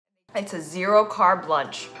It's a 0-carb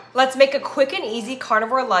lunch. Let's make a quick and easy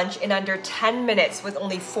carnivore lunch in under 10 minutes with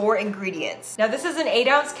only 4 ingredients. Now this is an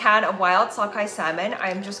 8-ounce can of wild sockeye salmon.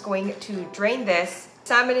 I'm just going to drain this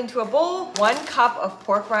salmon into a bowl. 1 cup of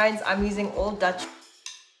pork rinds. I'm using Old Dutch.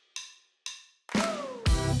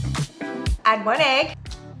 Add 1 egg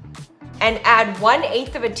and add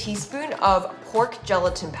 1/8 of a teaspoon of pork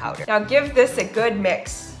gelatin powder. Now give this a good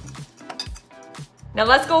mix. Now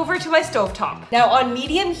let's go over to my stovetop. Now on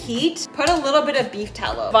medium heat, put a little bit of beef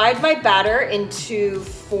tallow. Divide my batter into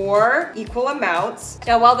 4 equal amounts.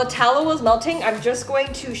 Now while the tallow is melting, I'm just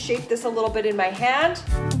going to shape this a little bit in my hand.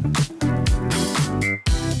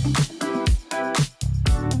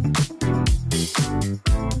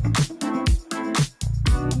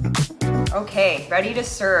 Okay, ready to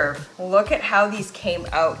serve. Look at how these came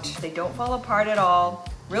out. They don't fall apart at all.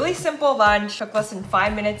 Really simple lunch, took less than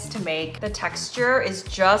 5 minutes to make. The texture is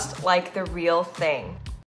just like the real thing.